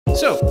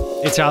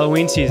So, it's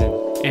Halloween season,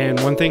 and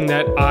one thing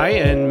that I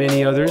and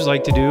many others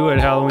like to do at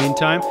Halloween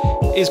time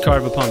is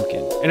carve a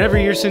pumpkin. And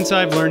every year since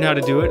I've learned how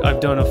to do it, I've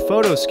done a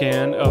photo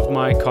scan of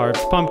my carved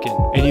pumpkin.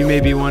 And you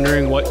may be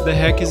wondering, what the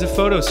heck is a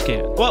photo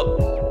scan?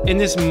 Well, in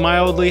this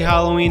mildly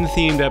Halloween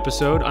themed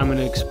episode, I'm going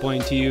to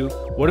explain to you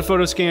what a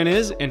photo scan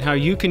is and how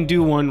you can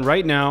do one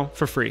right now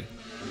for free.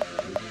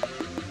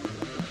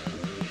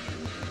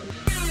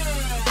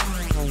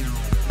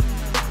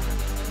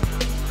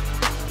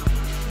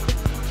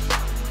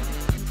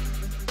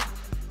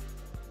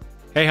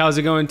 Hey, how's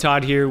it going?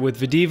 Todd here with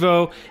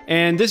Videvo,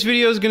 and this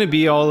video is going to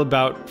be all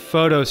about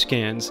photo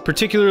scans,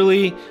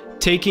 particularly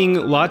taking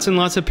lots and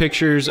lots of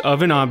pictures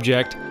of an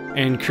object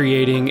and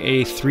creating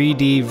a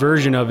 3D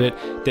version of it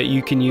that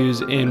you can use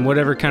in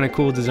whatever kind of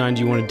cool designs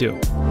you want to do.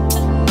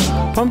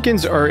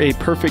 Pumpkins are a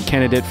perfect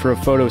candidate for a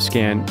photo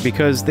scan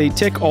because they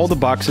tick all the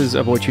boxes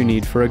of what you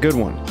need for a good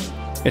one.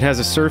 It has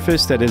a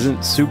surface that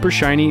isn't super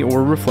shiny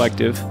or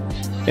reflective.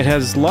 It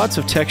has lots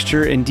of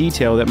texture and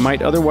detail that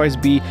might otherwise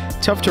be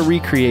tough to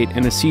recreate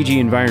in a CG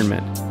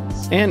environment.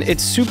 And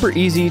it's super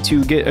easy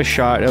to get a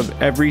shot of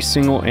every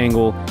single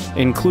angle,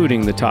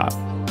 including the top.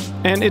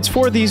 And it's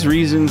for these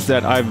reasons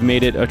that I've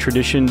made it a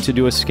tradition to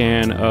do a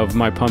scan of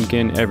my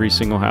pumpkin every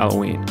single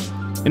Halloween.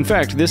 In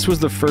fact, this was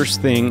the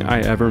first thing I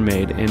ever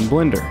made in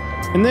Blender.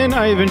 And then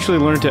I eventually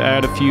learned to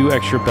add a few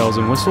extra bells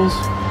and whistles.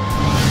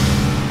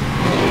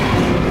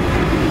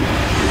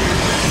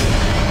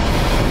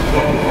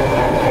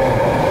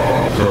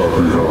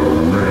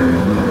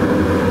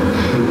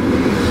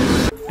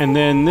 And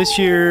then this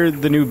year,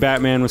 the new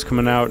Batman was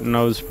coming out, and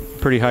I was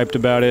pretty hyped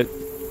about it.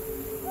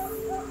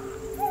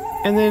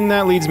 And then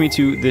that leads me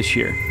to this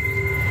year.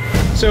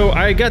 So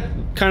I got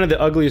kind of the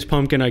ugliest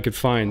pumpkin I could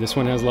find. This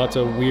one has lots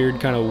of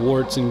weird kind of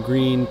warts and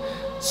green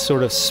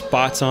sort of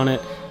spots on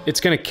it. It's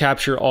going to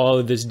capture all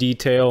of this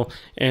detail,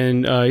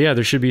 and yeah,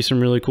 there should be some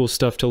really cool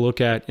stuff to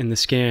look at in the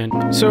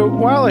scan. So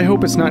while I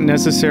hope it's not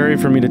necessary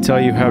for me to tell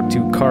you how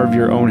to carve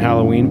your own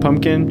Halloween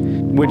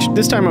pumpkin, which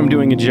this time I'm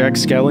doing a Jack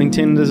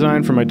Skellington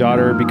design for my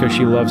daughter because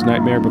she loves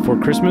Nightmare Before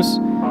Christmas,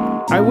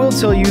 I will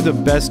tell you the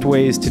best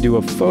ways to do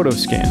a photo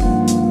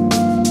scan.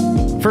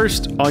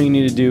 First, all you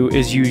need to do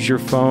is use your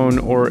phone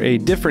or a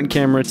different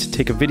camera to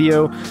take a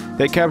video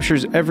that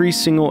captures every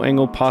single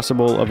angle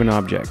possible of an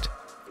object.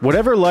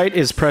 Whatever light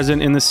is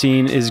present in the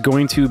scene is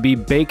going to be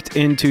baked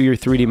into your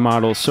 3D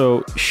model,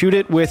 so shoot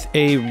it with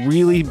a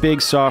really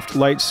big soft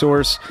light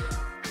source,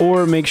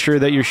 or make sure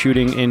that you're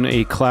shooting in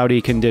a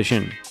cloudy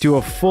condition. Do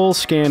a full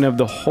scan of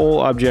the whole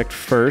object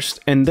first,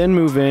 and then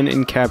move in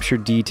and capture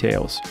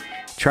details.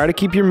 Try to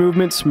keep your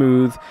movement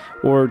smooth,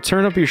 or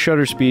turn up your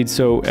shutter speed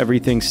so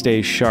everything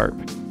stays sharp.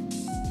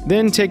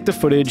 Then take the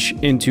footage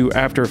into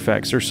After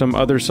Effects or some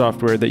other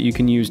software that you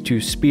can use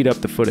to speed up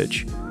the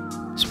footage.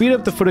 Speed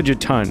up the footage a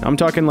ton. I'm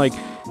talking like,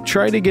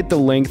 try to get the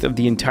length of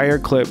the entire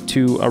clip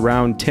to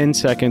around 10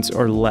 seconds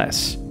or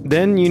less.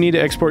 Then you need to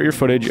export your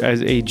footage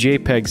as a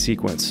JPEG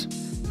sequence.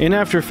 In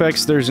After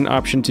Effects, there's an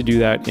option to do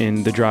that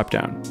in the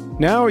dropdown.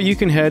 Now you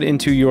can head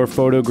into your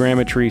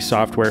photogrammetry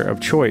software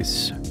of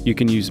choice. You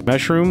can use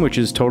Mushroom, which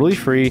is totally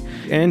free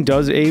and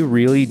does a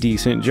really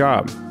decent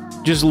job.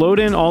 Just load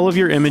in all of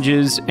your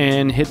images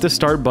and hit the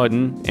start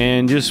button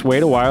and just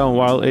wait a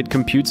while it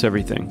computes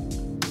everything.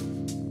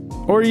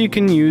 Or you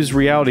can use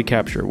reality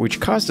capture,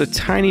 which costs a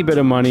tiny bit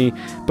of money,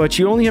 but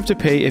you only have to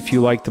pay if you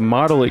like the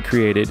model it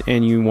created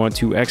and you want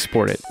to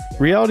export it.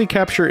 Reality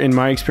capture, in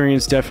my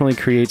experience, definitely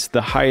creates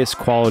the highest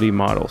quality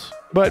models,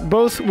 but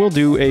both will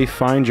do a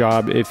fine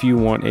job if you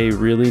want a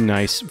really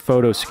nice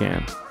photo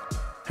scan.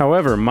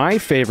 However, my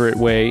favorite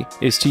way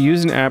is to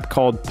use an app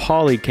called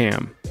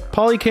Polycam.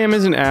 Polycam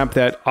is an app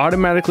that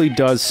automatically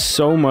does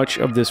so much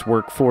of this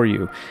work for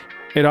you.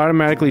 It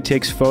automatically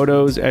takes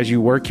photos as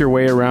you work your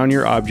way around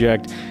your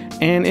object,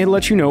 and it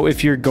lets you know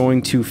if you're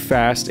going too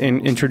fast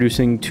and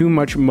introducing too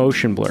much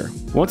motion blur.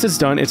 Once it's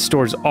done, it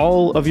stores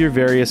all of your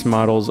various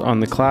models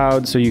on the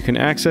cloud so you can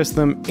access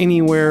them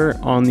anywhere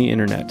on the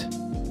internet.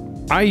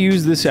 I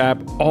use this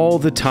app all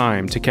the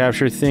time to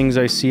capture things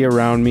I see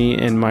around me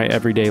in my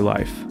everyday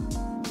life.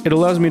 It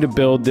allows me to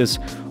build this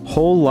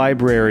whole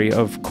library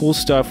of cool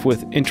stuff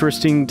with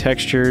interesting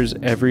textures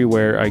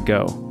everywhere I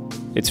go.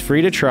 It's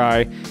free to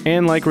try,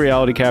 and like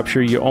reality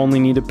capture, you only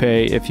need to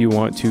pay if you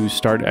want to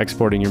start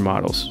exporting your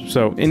models.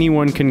 So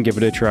anyone can give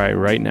it a try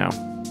right now.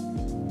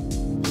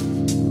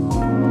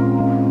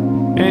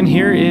 And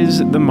here is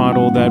the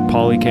model that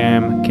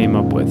Polycam came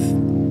up with.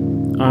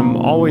 I'm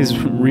always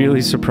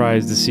really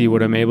surprised to see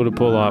what I'm able to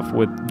pull off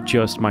with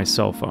just my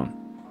cell phone.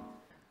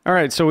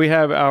 Alright, so we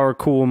have our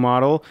cool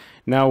model.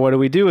 Now what do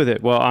we do with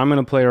it? Well, I'm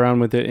going to play around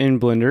with it in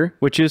Blender,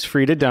 which is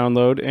free to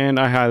download, and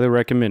I highly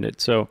recommend it.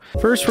 So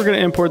first we're going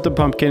to import the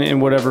pumpkin in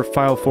whatever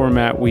file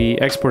format we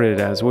exported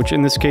it as, which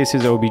in this case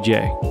is OBJ.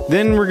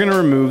 Then we're going to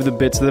remove the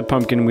bits of the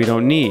pumpkin we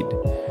don't need.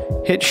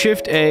 Hit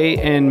Shift A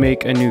and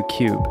make a new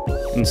cube.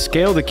 And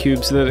scale the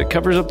cube so that it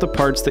covers up the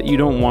parts that you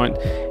don't want,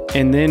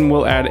 and then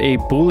we'll add a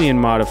Boolean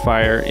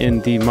modifier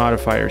in the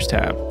Modifiers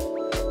tab.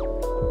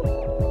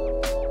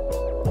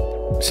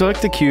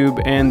 select the cube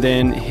and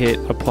then hit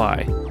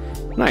apply.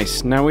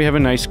 Nice, now we have a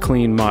nice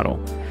clean model.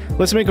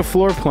 Let's make a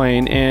floor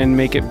plane and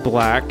make it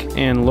black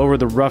and lower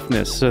the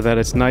roughness so that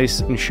it's nice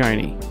and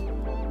shiny.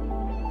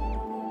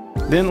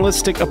 Then let's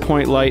stick a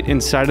point light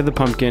inside of the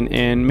pumpkin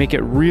and make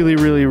it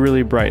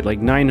really bright, like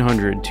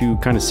 900, to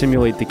kind of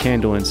simulate the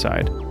candle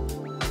inside.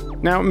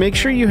 Now make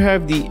sure you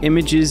have the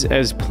images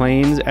as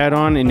planes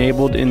add-on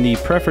enabled in the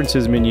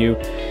preferences menu,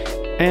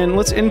 and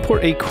let's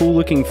import a cool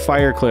looking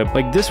fire clip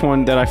like this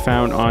one that I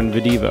found on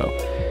Videvo.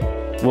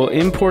 We'll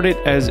import it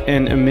as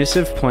an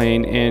emissive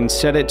plane and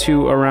set it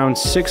to around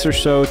 6 or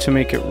so to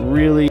make it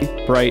really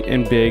bright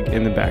and big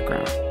in the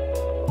background.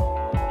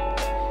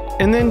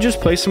 And then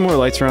just place some more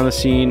lights around the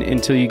scene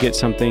until you get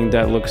something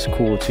that looks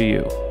cool to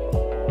you.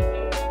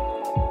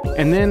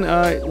 And then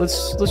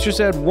let's just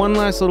add one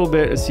last little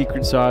bit of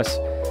secret sauce.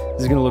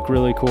 This is gonna look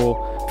really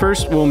cool.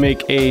 First, we'll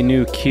make a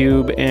new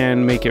cube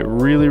and make it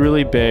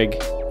really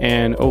big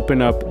and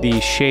open up the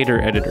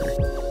shader editor.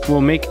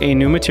 We'll make a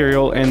new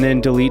material and then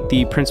delete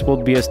the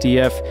principled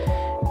BSDF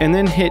and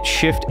then hit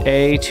Shift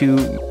A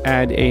to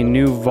add a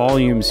new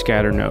volume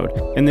scatter node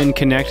and then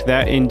connect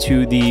that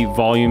into the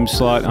volume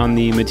slot on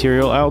the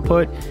material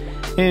output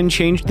and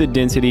change the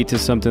density to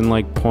something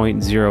like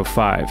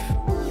 0.05.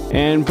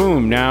 And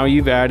boom, now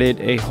you've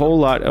added a whole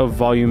lot of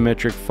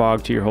volumetric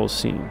fog to your whole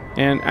scene.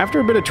 And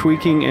after a bit of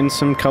tweaking and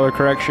some color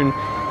correction,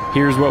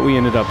 here's what we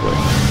ended up with.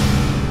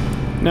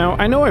 Now,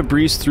 I know I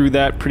breezed through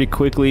that pretty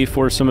quickly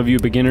for some of you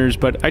beginners,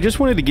 but I just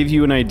wanted to give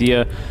you an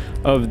idea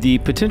of the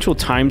potential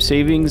time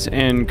savings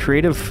and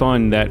creative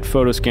fun that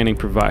photoscanning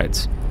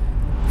provides.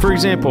 For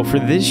example, for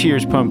this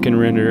year's pumpkin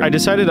render, I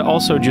decided to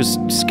also just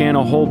scan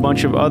a whole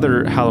bunch of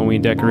other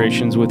Halloween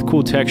decorations with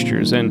cool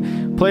textures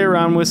and play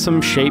around with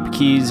some shape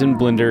keys in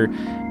Blender,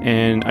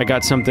 and I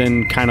got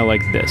something kind of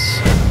like this.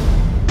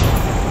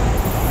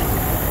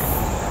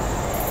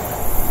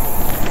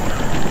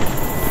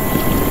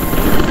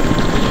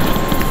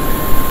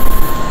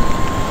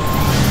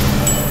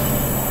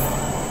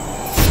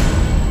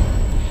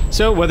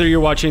 So whether you're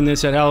watching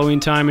this at Halloween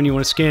time and you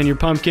want to scan your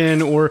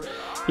pumpkin, or,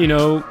 you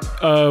know,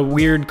 a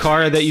weird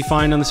car that you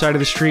find on the side of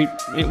the street,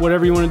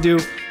 whatever you want to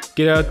do,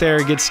 get out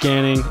there, get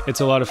scanning. It's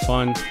a lot of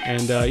fun.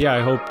 And yeah,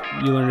 I hope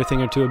you learned a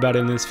thing or two about it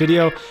in this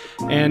video.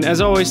 And as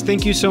always,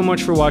 thank you so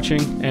much for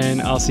watching,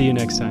 and I'll see you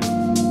next time.